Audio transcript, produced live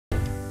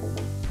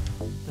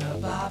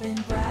Bob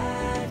and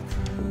Brad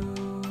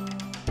Crew.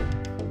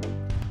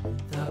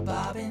 The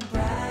Bob and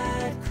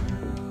Brad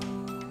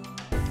Crew.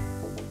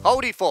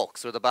 Howdy,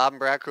 folks. We're the Bob and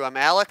Brad Crew. I'm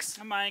Alex.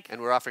 I'm Mike. And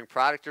we're offering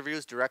product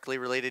reviews directly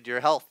related to your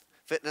health,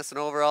 fitness, and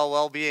overall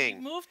well-being.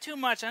 You moved too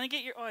much. I didn't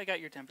get your. Oh, I got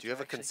your temperature. Do you have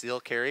a actually.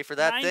 concealed carry for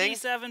that thing?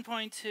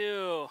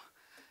 97.2.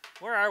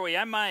 Where are we?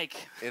 I'm Mike.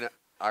 In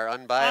our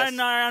unbiased? In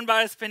our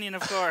unbiased opinion,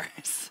 of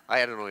course.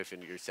 I don't know if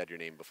you said your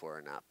name before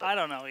or not. But I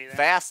don't know either.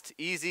 fast,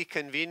 easy,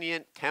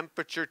 convenient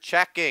temperature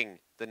checking.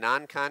 The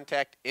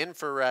non-contact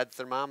infrared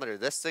thermometer.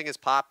 This thing is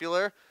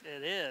popular.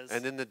 It is.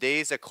 And in the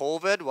days of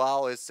COVID,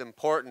 wow, it's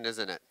important,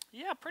 isn't it?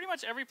 Yeah, pretty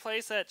much every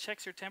place that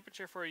checks your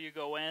temperature before you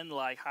go in,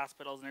 like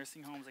hospitals,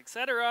 nursing homes,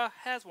 etc.,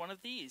 has one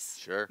of these.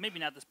 Sure. Maybe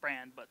not this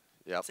brand, but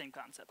Yep. same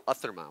concept. A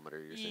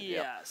thermometer, you're saying.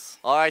 Yep. Yes.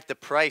 All right, the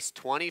price,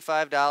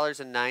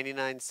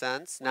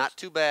 $25.99. Not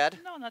too bad.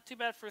 No, not too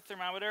bad for a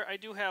thermometer. I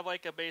do have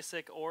like a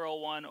basic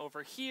oral one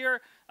over here.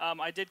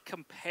 I did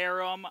compare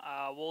them.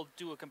 We'll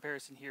do a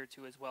comparison here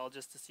too as well,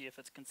 just to see if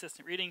it's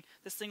consistent reading.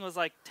 This thing was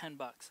like $10.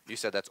 You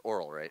said that's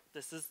oral, right?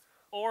 This is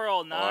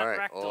oral, not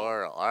rectal.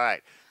 Oral. All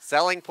right.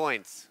 Selling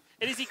points.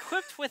 It is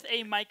equipped with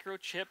a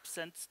microchip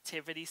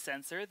sensitivity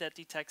sensor that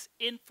detects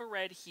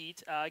infrared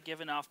heat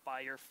given off by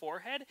your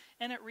forehead,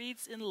 and it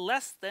reads in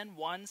less than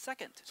 1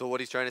 second. So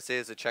what he's trying to say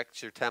is it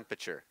checks your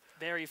temperature.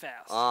 Very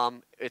fast.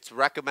 It's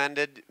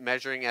recommended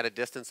measuring at a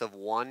distance of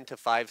 1 to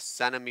 5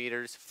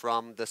 centimeters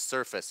from the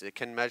surface. It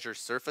can measure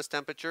surface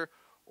temperature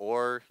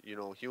or,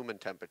 human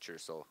temperature.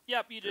 So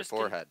yep, you your just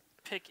forehead.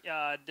 Can pick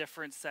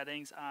different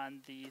settings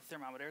on the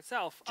thermometer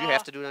itself. Do you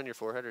have to do it on your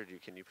forehead, or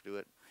can you do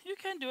it? You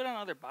can do it on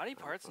other body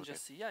parts and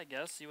just see, I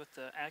guess, see what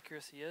the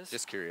accuracy is.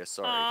 Just curious,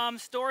 sorry.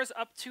 Stores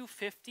up to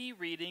 50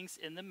 readings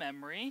in the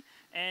memory,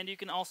 and you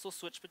can also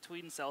switch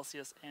between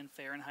Celsius and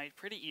Fahrenheit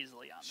pretty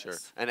easily on Sure.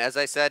 this. And as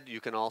I said,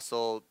 you can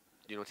also,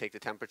 take the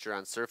temperature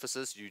on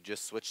surfaces. You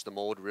just switch the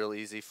mode real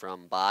easy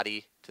from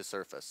body to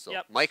surface. So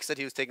Yep. Mike said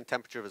he was taking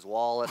temperature of his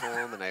wall at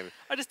home, and I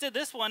just did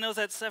this one. It was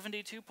at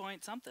 72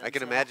 point something. I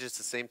can imagine it's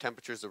the same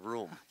temperature as the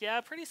room.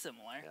 Yeah, pretty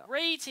similar. Yeah.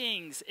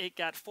 Ratings. It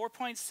got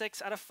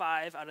 4.6 out of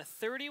 5 out of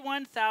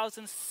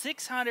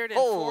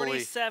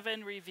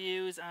 31,647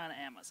 reviews on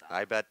Amazon.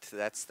 I bet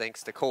that's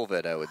thanks to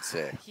COVID, I would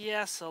say.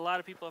 Yes, a lot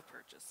of people have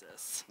purchased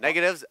this.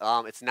 Negatives,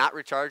 it's not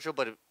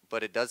rechargeable,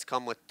 but it does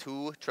come with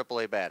 2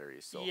 AAA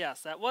batteries. So.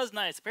 Yes, that was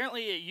nice.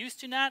 Apparently it used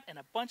to not, and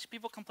a bunch of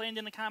people complained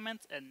in the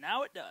comments, and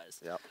now it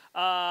does. Yep.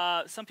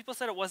 Some people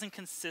said it wasn't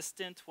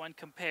consistent when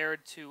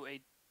compared to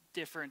a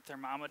different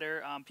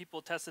thermometer.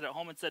 People tested at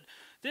home and said,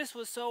 this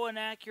was so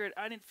inaccurate.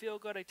 I didn't feel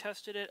good. I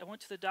tested it. I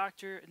went to the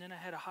doctor, and then I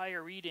had a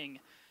higher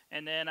reading.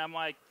 And then I'm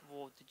like,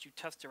 well, did you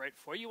test it right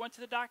before you went to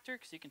the doctor?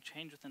 Because you can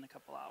change within a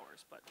couple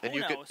hours. But and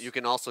who knows? you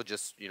can also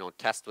just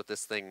test with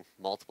this thing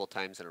multiple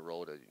times in a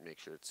row to make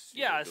sure it's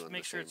doing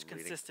make the sure it's same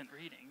reading. consistent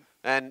reading.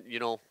 And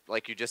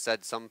like you just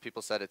said, some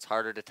people said it's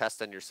harder to test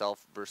on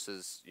yourself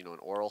versus an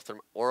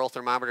oral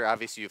thermometer.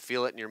 Obviously, you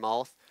feel it in your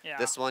mouth. Yeah.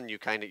 This one, you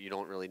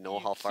don't really know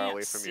how far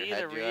away from your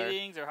head you can't see you the are.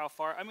 readings or how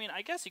far. I mean,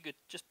 I guess you could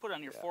just put it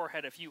on your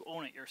forehead if you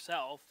own it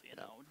yourself. You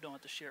don't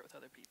have to share it with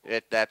other people.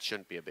 That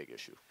shouldn't be a big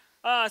issue.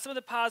 Some of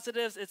the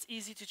positives, it's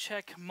easy to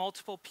check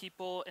multiple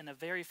people in a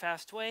very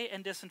fast way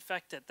and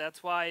disinfect it.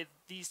 That's why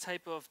these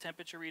type of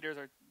temperature readers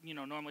are,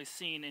 normally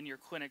seen in your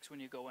clinics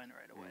when you go in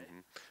right away. Mm-hmm.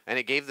 And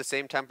it gave the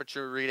same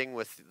temperature reading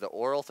with the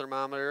oral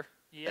thermometer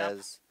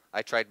as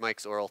I tried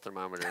Mike's oral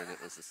thermometer, and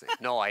it was the same.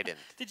 No, I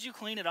didn't. Did you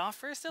clean it off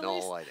first at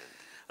least? No, I didn't.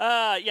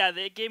 Yeah,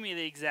 they gave me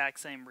the exact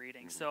same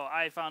reading, so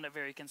I found it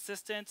very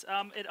consistent.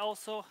 It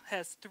also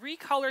has 3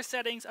 color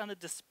settings on the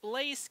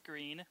display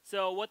screen.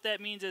 So what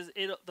that means is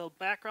the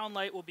background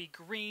light will be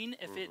green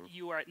if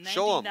you are at 99.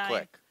 Show them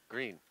quick.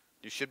 Green.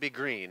 You should be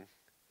green.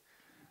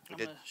 I'm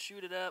going to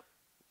shoot it up.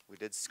 We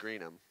did screen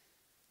them.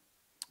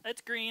 It's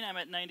green. I'm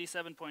at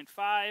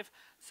 97.5.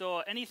 So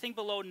anything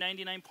below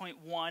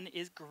 99.1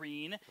 is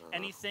green.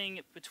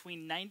 Anything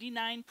between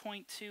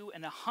 99.2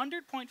 and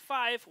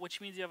 100.5,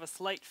 which means you have a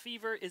slight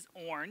fever, is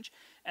orange.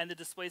 And the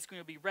display screen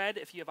will be red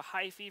if you have a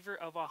high fever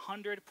of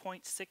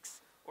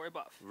 100.6 or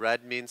above.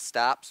 Red means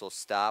stop, so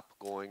stop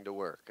going to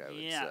work, I would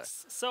say.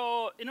 Yes.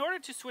 So in order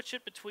to switch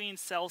it between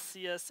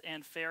Celsius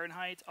and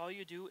Fahrenheit, all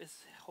you do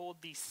is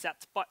hold the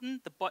set button.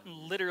 The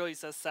button literally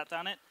says set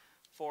on it.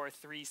 For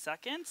 3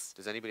 seconds.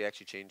 Does anybody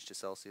actually change to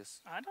Celsius?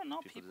 I don't know.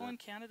 People in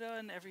Canada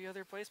and every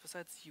other place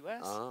besides the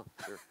U.S. Oh,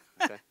 sure.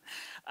 Okay.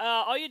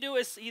 All you do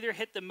is either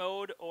hit the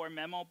mode or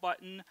memo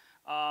button.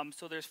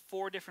 So there's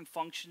 4 different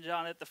functions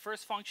on it. The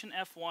first function,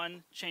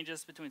 F1,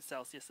 changes between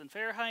Celsius and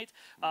Fahrenheit.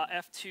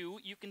 F2,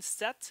 you can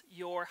set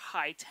your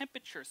high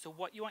temperature. So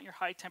what you want your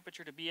high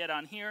temperature to be at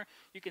on here,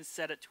 you can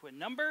set it to a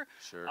number.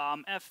 Sure.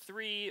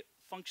 F3,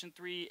 function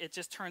 3, it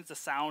just turns the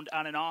sound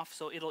on and off.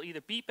 So it'll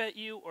either beep at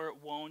you or it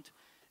won't.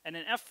 And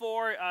in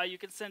F4, you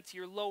can set to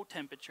your low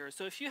temperature.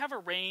 So if you have a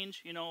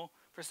range,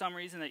 for some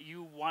reason that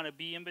you want to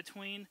be in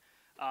between,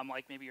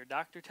 like maybe your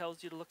doctor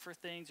tells you to look for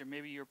things, or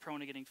maybe you're prone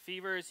to getting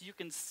fevers, you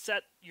can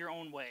set your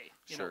own way,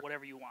 you know,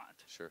 whatever you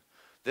want. Sure.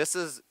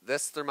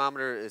 This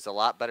thermometer is a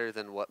lot better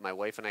than what my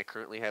wife and I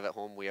currently have at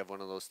home. We have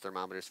one of those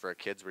thermometers for our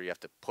kids where you have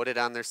to put it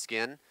on their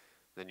skin,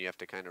 then you have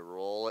to kind of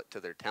roll it to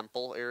their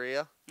temple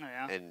area. Oh,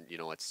 yeah. And, you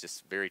know, it's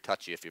just very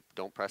touchy if you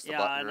don't press the Yeah,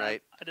 button and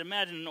right. I'd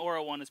imagine an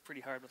Aura one is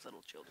pretty hard with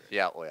little children.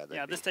 Yeah, oh yeah.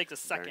 Yeah, this takes a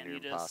darn second. near You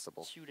just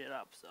impossible. shoot it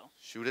up. So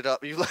Shoot it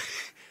up. You like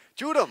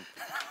shoot them.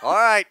 All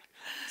right.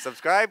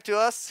 Subscribe to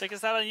us. check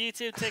us out on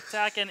YouTube,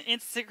 TikTok, and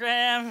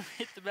Instagram.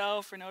 Hit the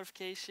bell for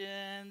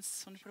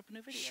notifications when we put up a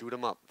new video. Shoot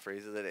them up.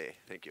 Phrase of the day.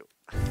 Thank you.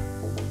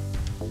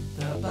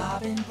 The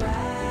Bob and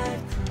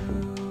Brad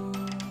Crew.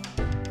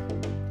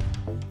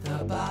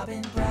 The Bob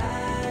and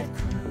Brad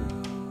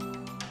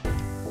Crew.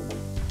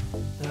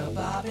 The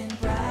Bob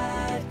and Brad